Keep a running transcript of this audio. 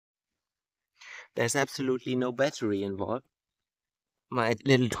There's absolutely no battery involved. My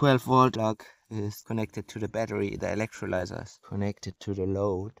little 12-volt plug is connected to the battery, the electrolyzer is connected to the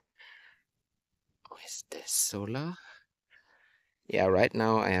load. Is this solar? Yeah, right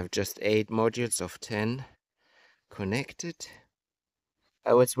now I have just 8 modules of 10 connected.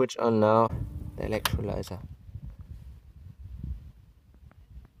 I will switch on now the electrolyzer.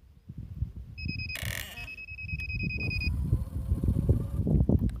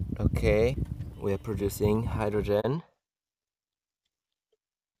 Okay, we are producing hydrogen.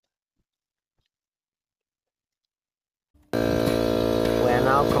 We are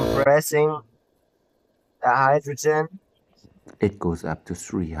now compressing the hydrogen. It goes up to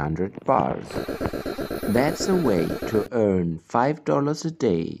 300 bars. That's a way to earn $5 a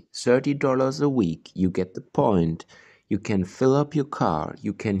day, $30 a week. You get the point. You can fill up your car,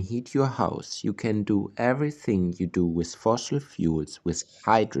 you can heat your house, you can do everything you do with fossil fuels with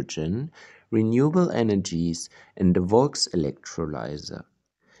hydrogen, renewable energies, and the VOLKS-ELECTROLYZER.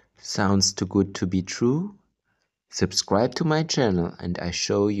 Sounds too good to be true? Subscribe to my channel and I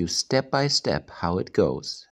show you step by step how it goes.